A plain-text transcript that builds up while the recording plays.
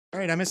All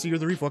right, I'm Esty, you're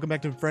the Reef. Welcome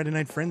back to Friday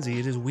Night Frenzy.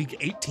 It is week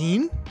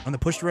 18 on the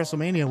push to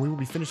WrestleMania. We will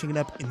be finishing it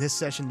up in this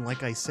session,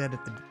 like I said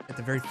at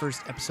the very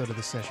first episode of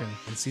this session.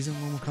 And season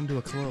 1 will come to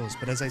a close.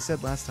 But as I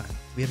said last time,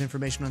 we have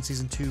information on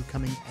season 2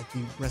 coming at the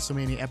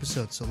WrestleMania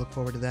episode. So look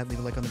forward to that. Leave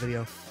a like on the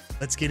video.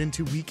 Let's get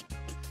into week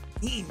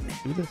 18.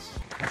 Do this.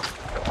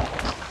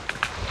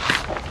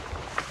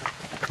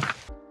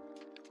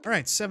 All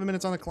right, 7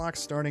 minutes on the clock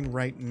starting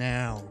right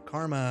now.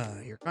 Karma,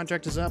 your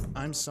contract is up.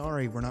 I'm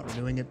sorry, we're not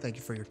renewing it. Thank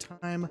you for your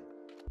time.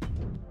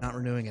 Not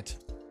renewing it.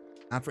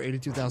 Not for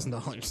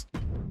 $82,000.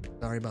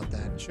 Sorry about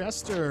that.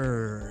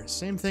 Chester,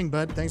 same thing,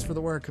 bud. Thanks for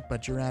the work,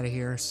 but you're out of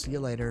here. See you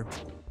later.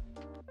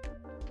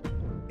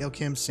 Gail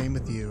Kim, same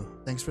with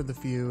you. Thanks for the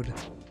feud,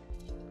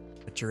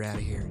 but you're out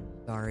of here.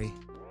 Sorry.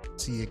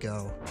 See you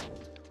go.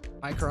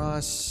 High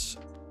Cross.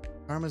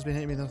 Karma's been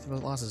hitting me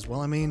with losses.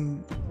 Well, I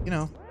mean, you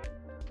know,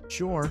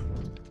 sure,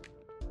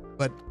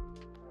 but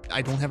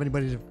I don't have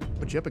anybody to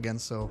put you up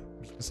against, so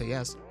I'm just gonna say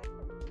yes.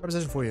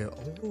 Proposition for you.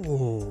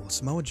 Oh,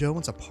 Samoa Joe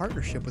wants a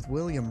partnership with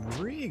William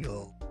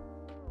Regal.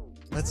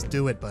 Let's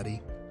do it,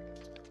 buddy.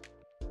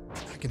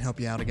 I can help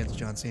you out against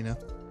John Cena.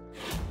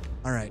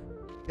 All right.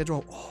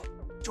 Schedule. Oh,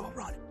 Joel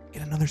Run.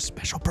 Get another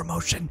special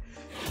promotion.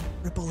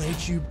 Triple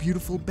H, you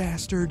beautiful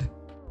bastard.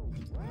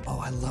 Oh,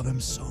 I love him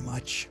so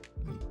much.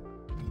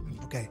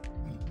 Okay.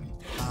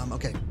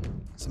 Okay.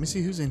 So let me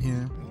see who's in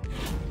here.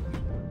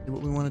 Do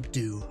what we want to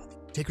do.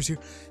 Taker's here.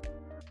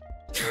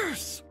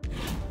 Yes!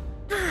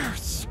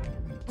 Yes!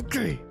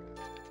 Okay.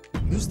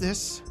 Use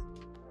this.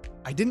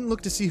 I didn't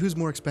look to see who's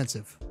more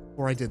expensive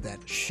before I did that.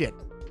 Shit.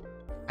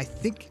 I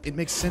think it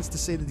makes sense to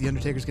say that the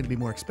Undertaker's going to be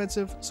more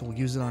expensive, so we'll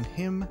use it on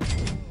him.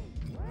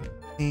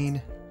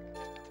 Kane.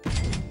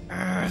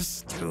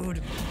 Yes,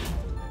 dude.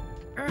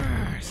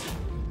 Yes.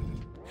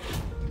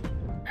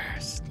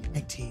 Yes.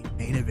 Tag team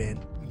main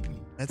event.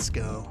 Let's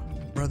go.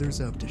 Brothers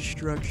of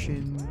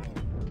Destruction.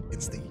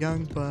 It's the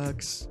Young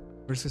Bucks.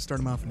 We're just going to start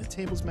them off in a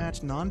tables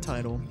match,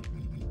 non-title.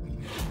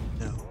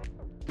 No.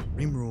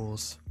 Dream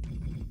rules.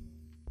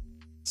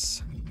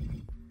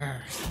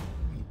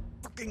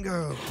 Fucking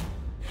go.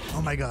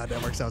 Oh my god,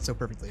 that works out so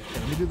perfectly. Okay,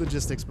 let me do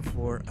logistics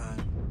before I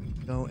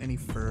go any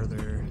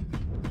further.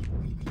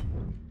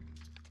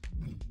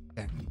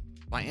 Okay.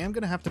 I am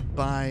going to have to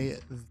buy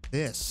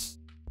this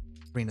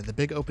arena, the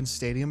big open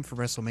stadium for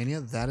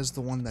WrestleMania. That is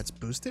the one that's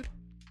boosted.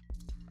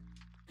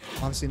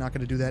 Obviously not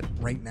going to do that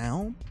right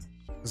now,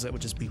 because that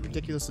would just be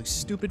ridiculously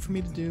stupid for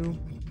me to do.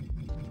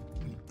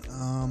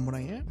 What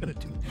I am going to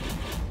do,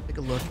 take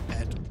a look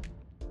at,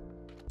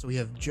 so we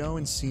have Joe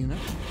and Cena.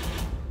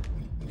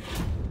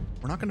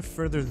 We're not going to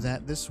further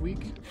that this week.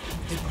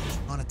 Did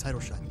on a title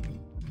shot.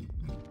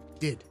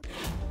 Did.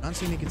 John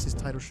Cena gets his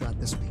title shot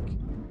this week.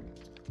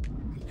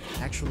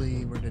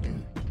 Actually, we're going to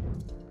do,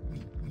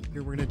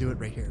 here, we're going to do it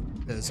right here,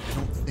 because I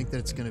don't think that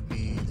it's going to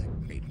be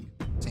that great.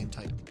 Same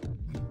title.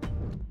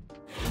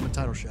 I'm a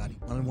title shot.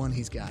 1-on-1,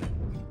 he's got it.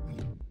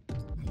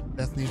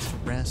 Beth needs to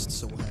rest,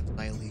 so we'll have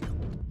Nia Lee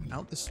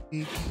out this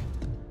week.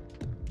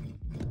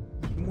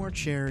 2 more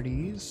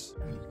charities.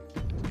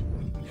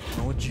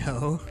 Oh,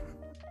 Joe.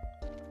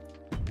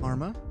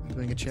 Karma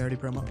doing a charity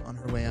promo on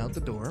her way out the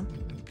door.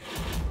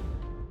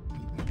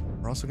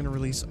 We're also going to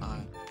release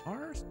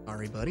IR.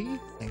 Sorry, buddy.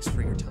 Thanks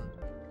for your time.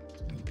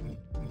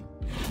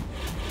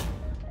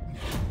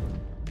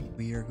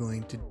 We are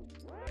going to...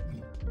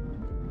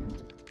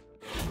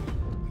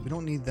 We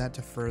don't need that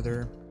to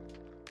further.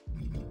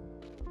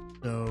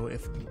 So,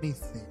 if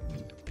anything...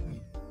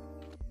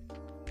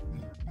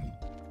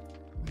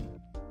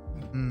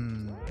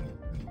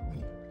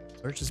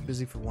 Birch is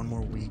busy for 1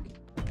 more week.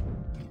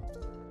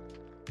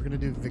 We're gonna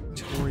do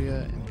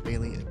Victoria and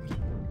Bailey.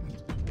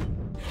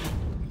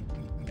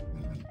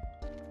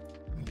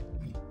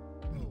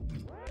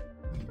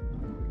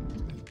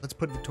 Let's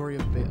put Victoria.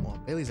 Well,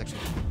 Bailey's actually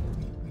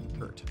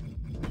hurt.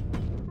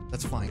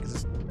 That's fine because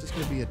it's just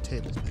gonna be a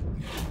tables match.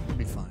 It'll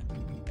be fine.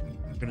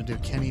 We're gonna do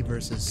Kenny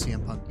versus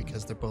CM Punk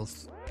because they're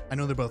both. I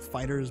know they're both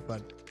fighters,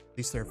 but at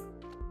least they're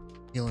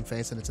heel and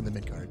face, and it's in the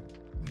mid card.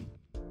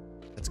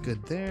 That's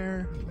good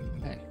there.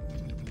 Hey,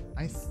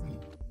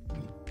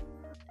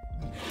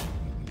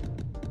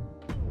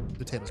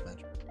 the tables match.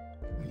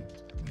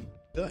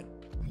 Good.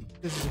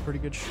 This is a pretty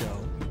good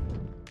show.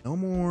 No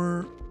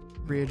more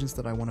free agents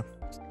that I want to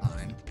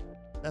sign.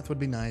 That would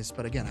be nice,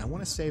 but again, I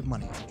want to save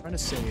money. I'm trying to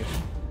save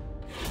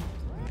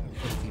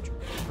for the future.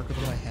 Work with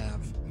what I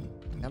have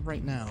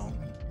right now.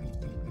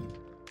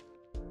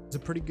 It's a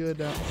pretty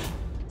good.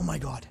 Oh my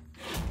god.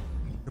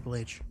 Triple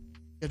H.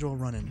 Schedule a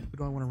run-in. Who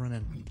do I want to run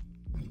in?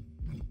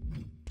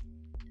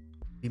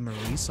 Be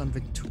Maurice on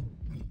Victoria.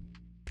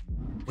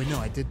 Wait, no,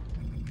 I did.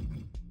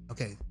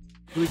 Okay,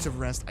 2 weeks of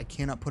rest. I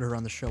cannot put her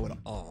on the show at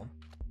all.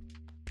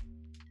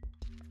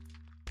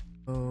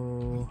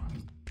 Oh,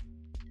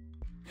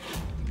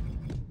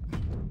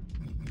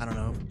 I don't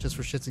know. Just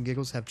for shits and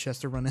giggles, have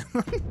Chester run in.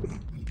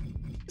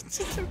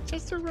 Just have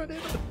Chester run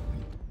in.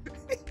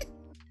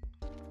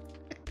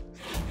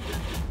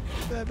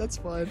 That's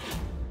fine.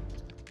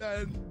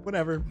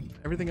 Whatever.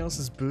 Everything else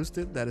is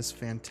boosted. That is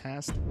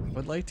fantastic. I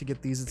would like to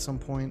get these at some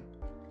point.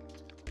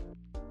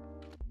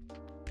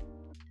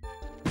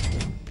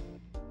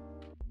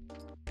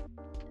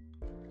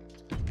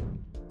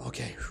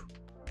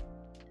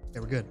 Okay,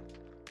 we're good.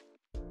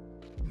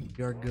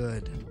 We are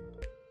good.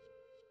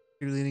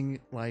 Cheerleading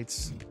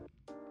lights.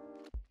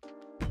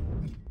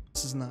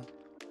 This is not...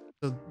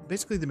 So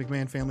basically the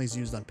McMahon family is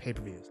used on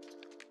pay-per-views.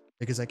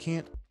 Because I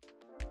can't...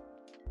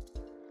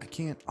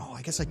 Oh,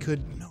 I guess I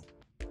could... No.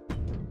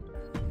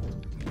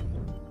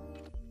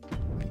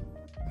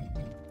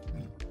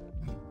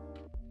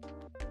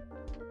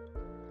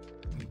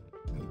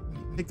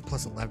 Take the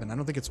plus 11. I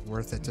don't think it's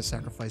worth it to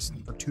sacrifice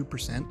for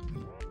 2%.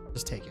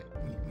 Just take it.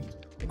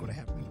 Take what I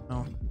have.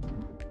 Oh.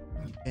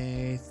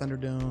 Okay,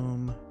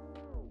 Thunderdome.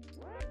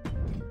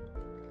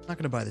 Not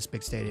going to buy this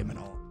big stadium at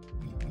all.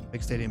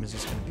 Big stadium is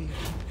just going to be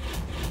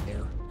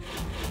there.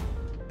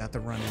 Got the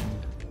run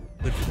in.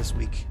 Good for this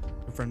week.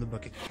 Confirm the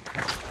booking.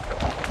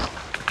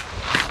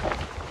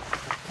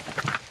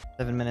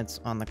 7 minutes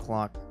on the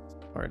clock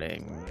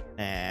starting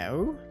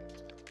now.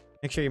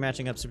 Make sure you're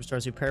matching up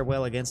superstars who pair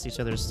well against each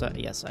other.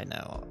 Yes, I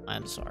know.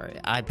 I'm sorry.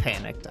 I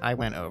panicked. I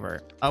went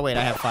over. Oh, wait.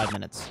 I have 5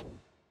 minutes.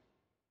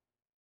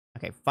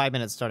 Okay, 5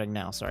 minutes starting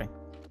now. Sorry.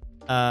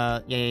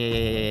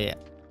 Yeah.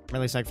 I'm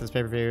really psyched for this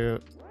pay-per-view.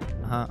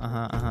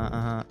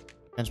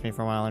 Bench me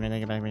for a while.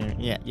 Anything about me?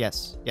 Yeah,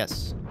 yes,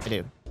 I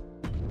do.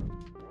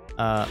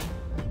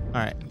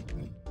 Alright.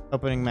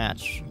 Opening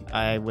match.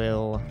 I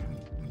will...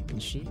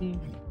 Is she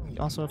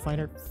also a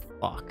fighter?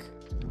 Fuck.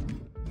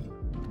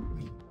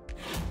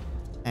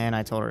 And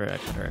I told her I'd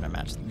put her in a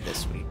match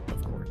this week,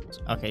 of course.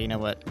 Okay, you know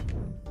what?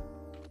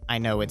 I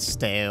know it's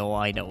stale.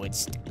 I need to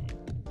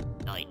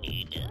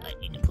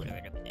put her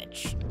in a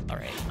match.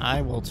 Alright,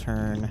 I will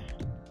turn...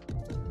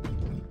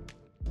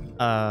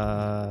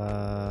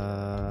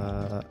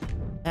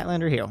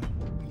 Statlander heel.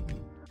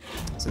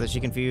 So that she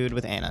can feud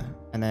with Anna.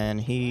 And then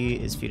he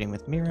is feuding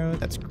with Miro.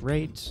 That's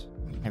great.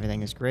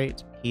 Everything is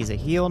great. He's a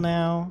heel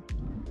now.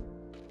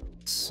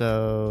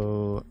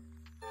 So...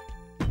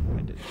 I'll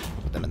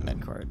put them in the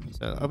mid card.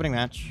 So, opening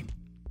match.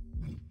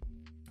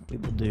 We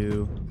will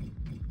do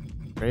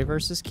Ray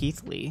versus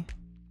Keith Lee.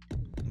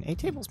 An 8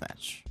 tables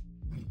match.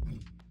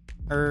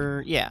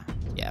 Yeah,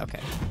 okay.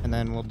 And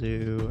then we'll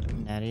do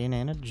Natty and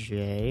Anna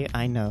J.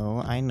 I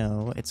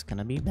know, it's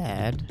gonna be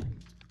bad.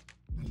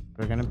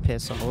 We're gonna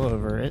piss all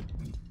over it.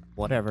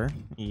 Whatever.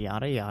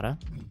 Yada yada.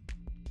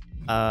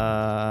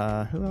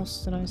 Who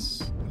else did I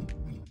said?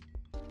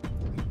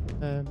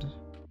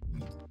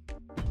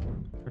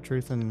 For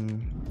Truth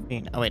and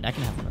Fiend. Oh wait, I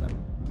can have one of them.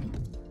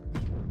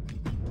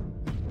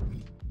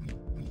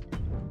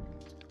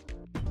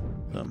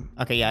 Boom.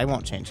 Okay, yeah, I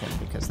won't change him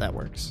because that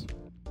works.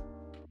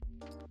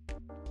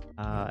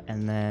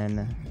 And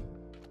then...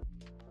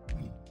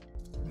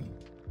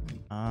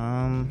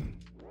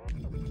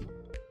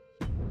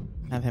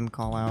 have him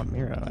call out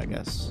Miro, I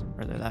guess.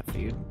 Or they're that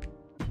feud.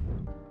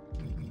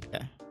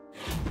 Okay.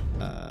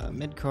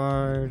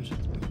 Mid-card...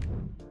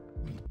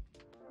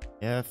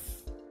 F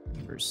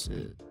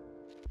versus...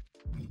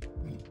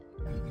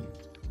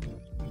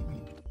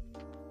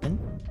 Finn?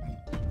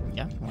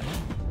 Yeah, why not?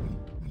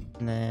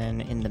 And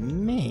then in the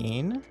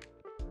main...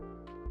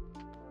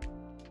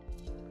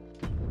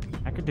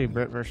 I could do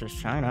Britt versus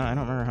China. I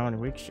don't remember how many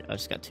weeks... I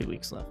just got 2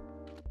 weeks left.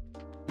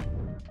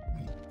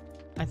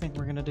 I think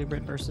we're gonna do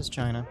Britt versus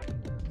China.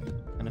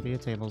 Gonna be a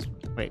tables...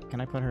 Wait, can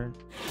I put her...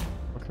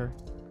 Book her?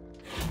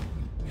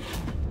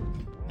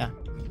 Yeah.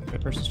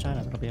 Britt versus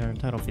China. That'll be our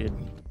title feud.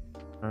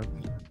 Or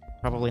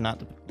probably not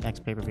the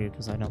next pay-per-view,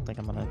 because I don't think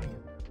I'm gonna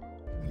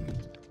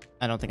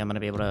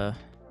be able to...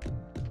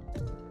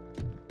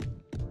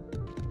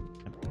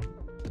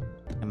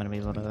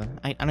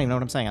 I don't even know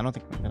what I'm saying. I don't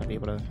think I'm gonna be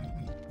able to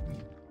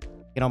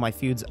get all my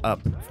feuds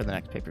up for the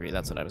next pay-per-view.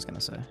 That's what I was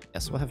gonna say.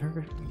 Yes, we'll have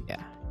her.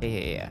 Yeah.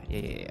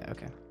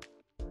 Okay.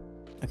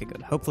 Okay,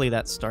 good. Hopefully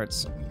that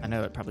starts. I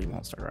know it probably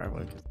won't start right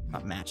away because it's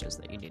not matches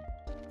that you need.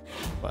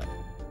 But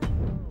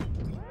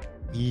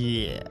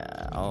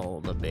yeah,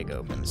 all the big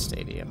open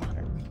stadium.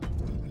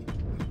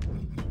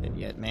 It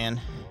yet,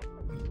 man.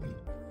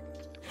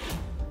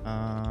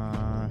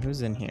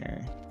 Who's in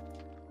here?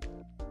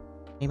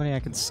 Anybody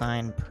I could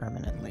sign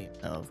permanently?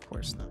 No, of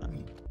course not.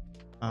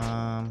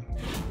 How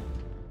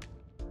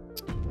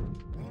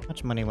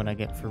much money would I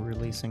get for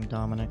releasing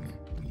Dominic?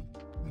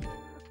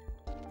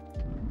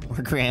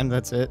 $4,000,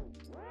 that's it.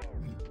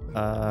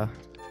 Yeah,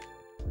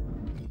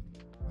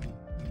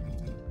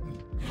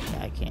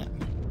 I can't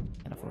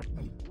afford it.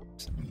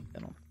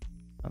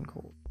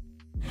 Uncool.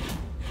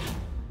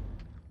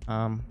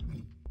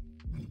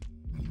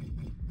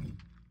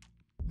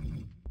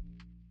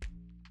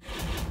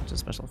 What's the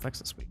special effects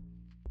this week?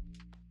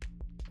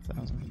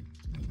 1,000.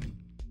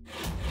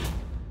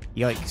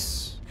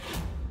 Yikes.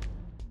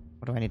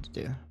 What do I need to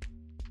do?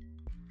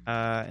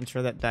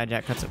 Ensure that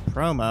Dijak cuts a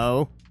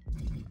promo.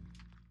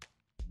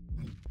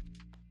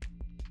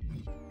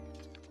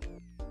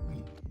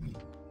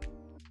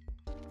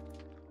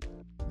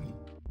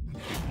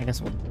 I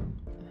guess we'll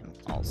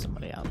call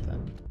somebody out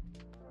then.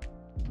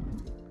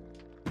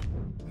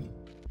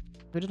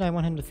 Who did I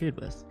want him to feud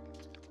with?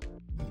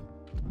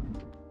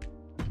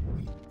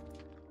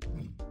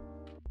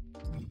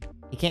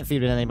 He can't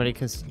feud with anybody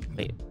because...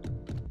 Wait.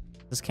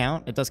 Does this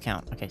count? It does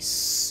count. Okay,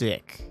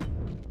 sick.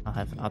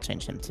 I'll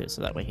change him too,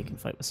 so that way he can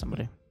fight with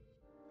somebody.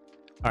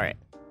 All right,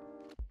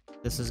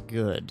 this is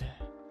good.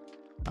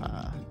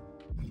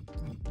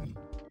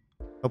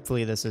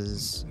 Hopefully this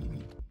is.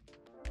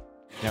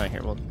 No,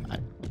 here. Well,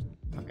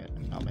 okay.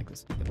 I'll make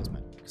this Devil's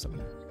Match.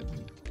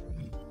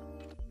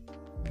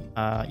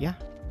 Yeah.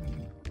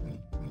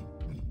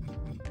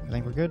 I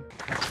think we're good.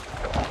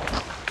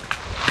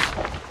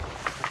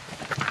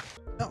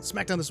 Well,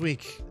 SmackDown this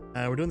week.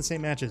 We're doing the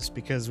same matches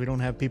because we don't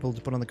have people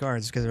to put on the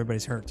cards because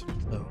everybody's hurt.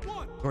 So,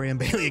 Tori and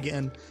Bailey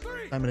again.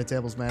 5-minute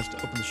tables match to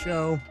open the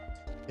show.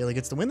 Bailey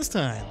gets the win this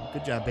time.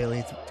 Good job,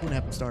 Bailey.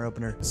 2.5 star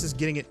opener. This is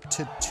getting it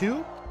to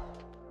 2.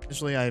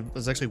 Initially, I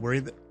was actually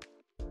worried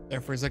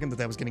there for a second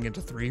that was getting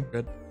into 3.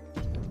 Good.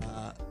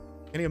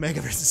 Kenny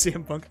Omega versus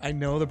CM Punk. I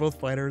know they're both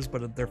fighters,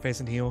 but they're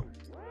facing heel.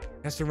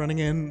 Chester running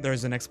in.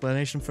 There's an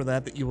explanation for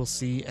that you will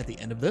see at the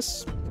end of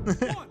this.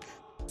 Put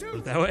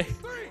it that way.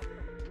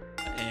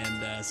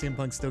 And CM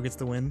Punk still gets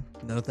the win.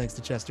 No thanks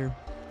to Chester.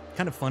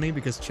 Kind of funny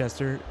because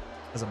Chester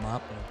has a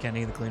mop.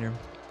 Kenny the cleaner.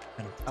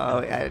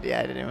 Oh, yeah, I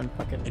didn't even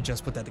fucking... I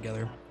just put that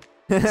together.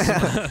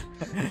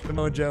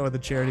 Samoa Joe with a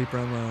charity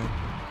promo.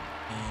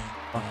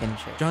 Fucking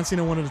shit. John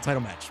Cena wanted a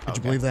title match. Would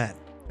you believe that?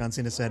 John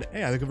Cena said,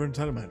 hey, I think we're in a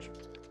title match.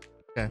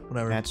 Okay,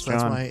 whatever. That's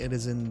why it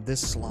is in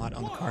this slot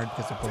on the card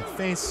because they're both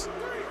face.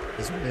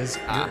 This one is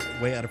You're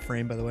way out of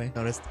frame, by the way.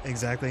 Notice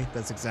exactly.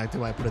 That's exactly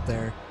why I put it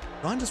there.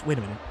 Ron, just wait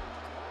a minute.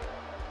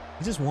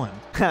 He just won.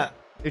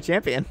 You're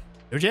champion.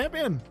 You're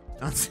champion.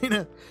 John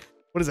Cena.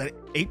 What is that?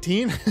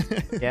 18?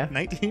 Yeah.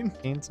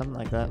 19? Something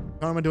like that.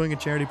 Karma doing a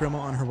charity promo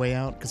on her way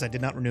out because I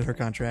did not renew her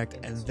contract.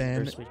 And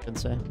then First we should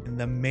say. in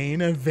the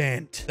main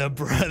event, the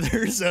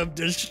Brothers of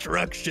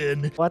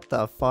Destruction What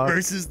the fuck?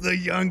 versus the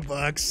Young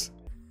Bucks.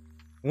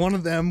 One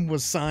of them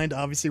was signed,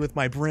 obviously, with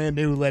my brand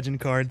new legend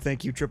card.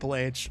 Thank you, Triple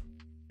H.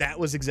 That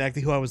was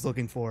exactly who I was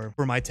looking for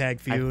my tag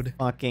feud.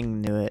 I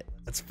fucking knew it.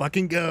 Let's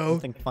fucking go.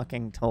 Something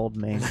fucking told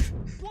me.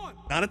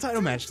 Not a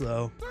title match,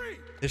 though.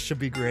 This should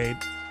be great.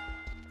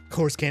 Of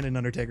course, Kane and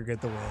Undertaker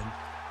get the win.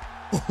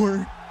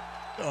 Or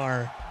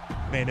our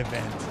main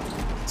event.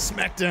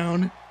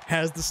 SmackDown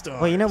has the stars.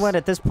 Well, you know what?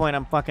 At this point,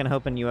 I'm fucking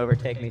hoping you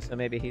overtake me, so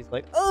maybe he's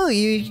like, oh,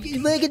 you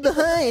leg it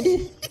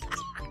behind.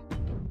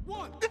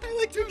 I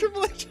like your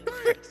Triple H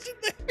impression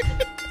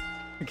there.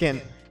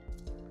 Again,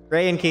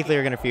 Ray and Keith Lee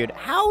are gonna feud.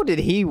 How did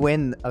he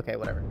win? Okay,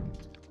 whatever.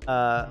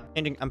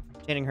 I'm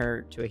changing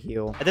her to a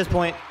heel. At this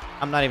point,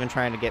 I'm not even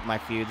trying to get my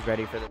feuds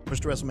ready for the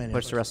Push to WrestleMania.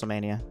 push to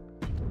WrestleMania.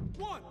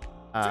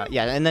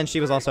 Yeah, and then she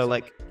was also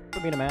like,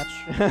 put me in a match.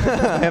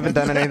 I haven't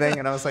done anything,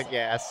 and I was like,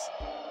 yes.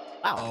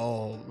 Wow.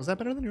 Oh, was that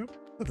better than Europe?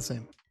 Not the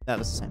same. That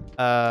was the same.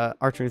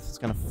 R-Truth is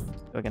gonna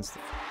go against the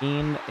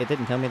Fiend. It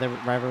didn't tell me the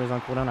rivalry was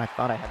on cooldown. I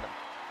thought I had them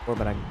before,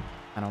 but I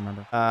don't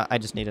remember. I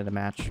just needed a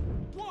match.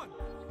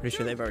 Pretty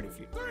sure they've already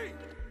feuded.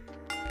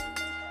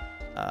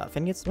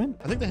 Finn gets the win.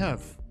 I think they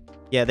have.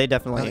 Yeah, they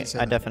definitely.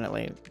 I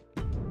definitely.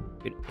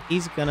 Dude,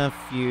 he's gonna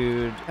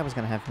feud. I was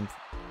gonna have him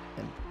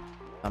and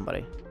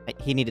somebody.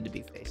 He needed to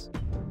be face.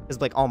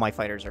 Because like all my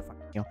fighters are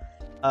fucking heel.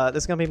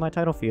 This is gonna be my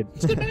title feud.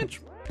 It's a good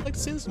match. I'd like to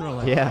see this in real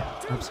life. Yeah,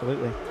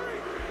 absolutely.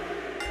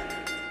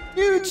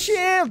 New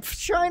champ!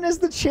 China's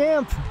the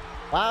champ!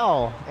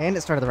 Wow. And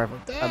it started the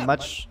rivalry. A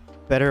much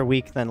better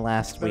week than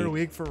last week. Better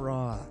week for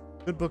Raw.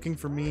 Good booking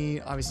for me.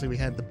 Obviously, we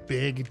had the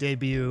big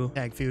debut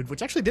tag feud,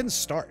 which actually didn't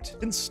start.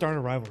 Didn't start a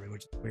rivalry,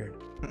 which is weird.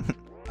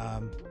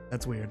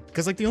 That's weird.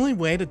 Because like the only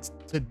way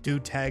to do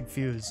tag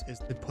feuds is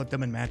to put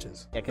them in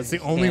matches. Yeah, it's the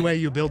only way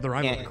you build the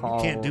rivalry. You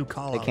can't do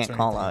call-outs. They can't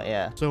call out,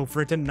 yeah. So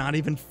for it to not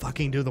even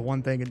fucking do the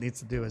one thing it needs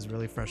to do is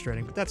really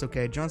frustrating. But that's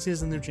okay. John Cena's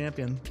the new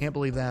champion. Can't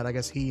believe that. I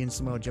guess he and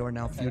Samoa Joe are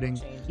now feuding.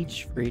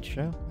 For each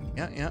show.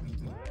 Yeah.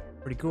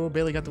 Pretty cool.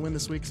 Bailey got the win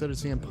this week. So did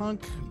CM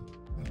Punk.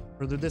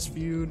 Further this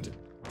feud.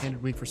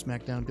 Standard week for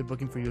SmackDown. Good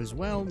booking for you as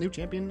well. New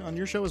champion on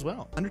your show as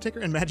well. Undertaker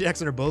and Matt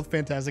Jackson are both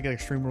fantastic at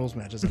Extreme Rules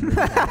matches.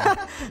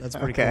 That's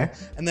pretty cool.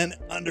 And then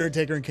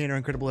Undertaker and Kane are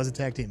incredible as a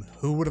tag team.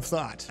 Who would have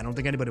thought? I don't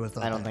think anybody would have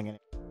thought. I don't think any.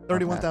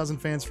 31,000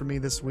 fans for me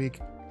this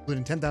week,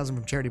 including 10,000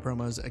 from charity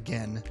promos.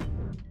 Again,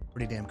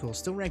 pretty damn cool.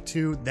 Still ranked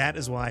 2. That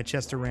is why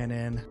Chester ran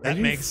in. That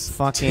makes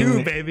fucking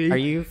 2, baby. Are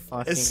you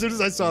fucking? As soon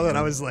as I saw that,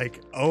 I was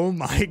like, oh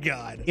my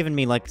god. Giving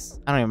me like,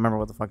 I don't even remember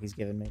what the fuck he's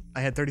giving me. I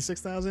had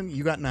 36,000.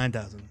 You got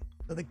 9,000.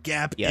 So the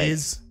gap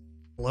is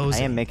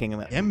closing. I am making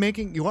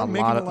You are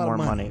making a lot more of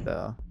money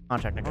though.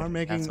 Contract You are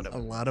making a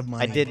lot of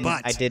money. I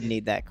did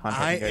need that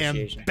contract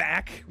negotiation. I am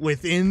back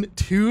within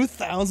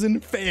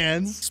 2,000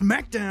 fans.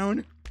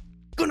 SmackDown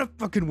gonna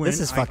fucking win.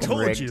 This is fucking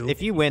rigged. You.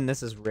 If you win,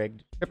 this is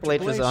rigged. Triple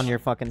H was on your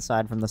fucking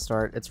side from the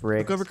start. It's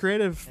rigged. Look over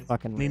creative.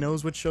 Fucking. He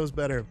knows which show's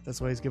better. That's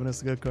why he's giving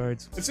us the good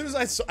cards. As soon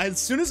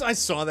as I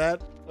saw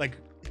that, like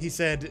he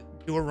said,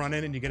 do a run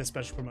in and you get a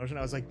special promotion.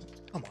 I was like,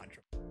 come on.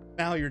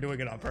 Now you're doing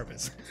it on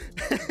purpose.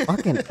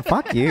 Fucking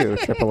fuck you,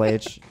 Triple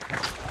H.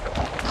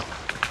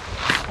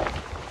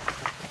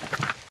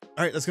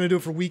 All right, that's going to do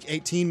it for week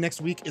 18.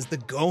 Next week is the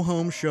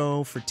go-home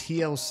show for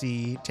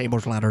TLC,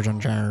 Tables, Ladders, and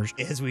Chairs,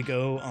 as we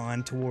go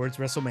on towards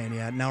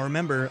WrestleMania. Now,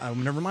 remember, I'm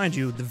going to remind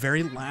you, the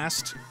very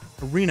last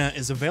arena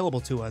is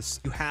available to us.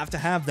 You have to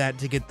have that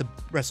to get the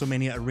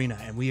WrestleMania arena,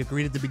 and we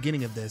agreed at the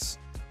beginning of this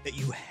that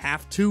you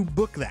have to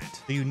book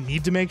that. So you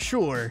need to make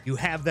sure you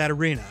have that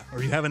arena,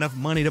 or you have enough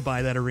money to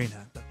buy that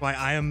arena. That's why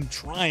I am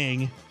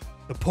trying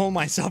to pull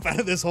myself out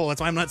of this hole.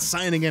 That's why I'm not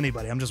signing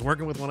anybody. I'm just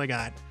working with what I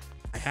got.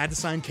 I had to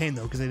sign Kane,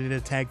 though, because they did a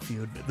tag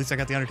feud. At least I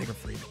got the Undertaker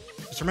free.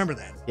 Just remember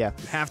that. Yeah.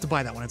 You have to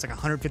buy that one. It's like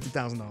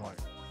 $150,000.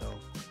 So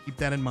keep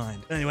that in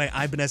mind. But anyway,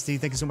 I've been Esty.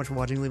 Thank you so much for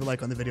watching. Leave a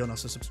like on the video and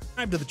also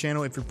subscribe to the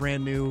channel if you're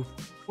brand new.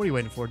 What are you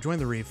waiting for? Join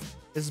the Reef.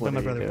 This has been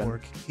my brother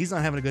Pork. He's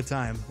not having a good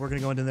time. We're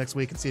going to go into next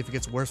week and see if it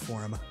gets worse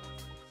for him.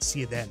 See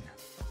you then.